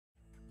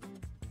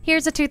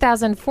Here's a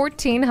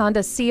 2014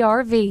 Honda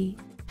CR-V.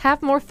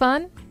 Have more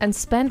fun and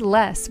spend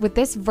less with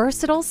this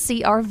versatile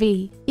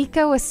CR-V.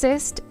 Eco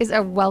Assist is a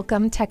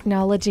welcome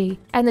technology,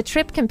 and the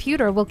trip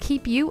computer will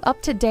keep you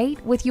up to date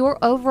with your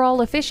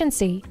overall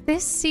efficiency.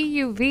 This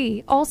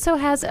CUV also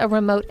has a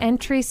remote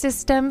entry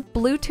system,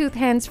 Bluetooth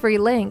hands-free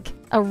link,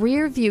 a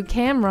rear-view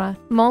camera,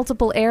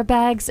 multiple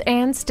airbags,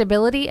 and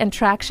stability and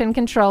traction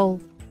control.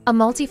 A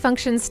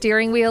multifunction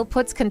steering wheel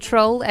puts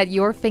control at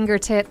your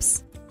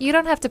fingertips. You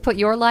don't have to put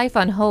your life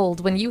on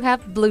hold when you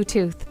have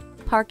Bluetooth.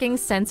 Parking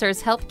sensors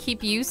help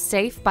keep you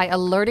safe by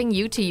alerting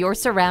you to your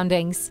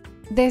surroundings.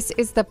 This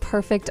is the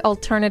perfect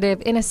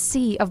alternative in a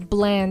sea of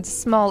bland,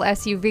 small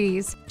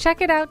SUVs.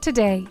 Check it out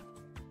today.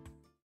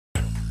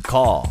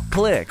 Call,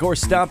 click, or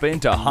stop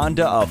into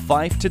Honda of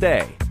Fife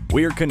today.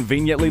 We're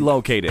conveniently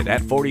located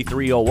at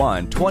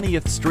 4301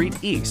 20th Street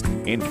East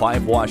in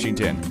Fife,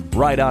 Washington,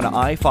 right on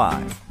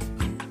I-5.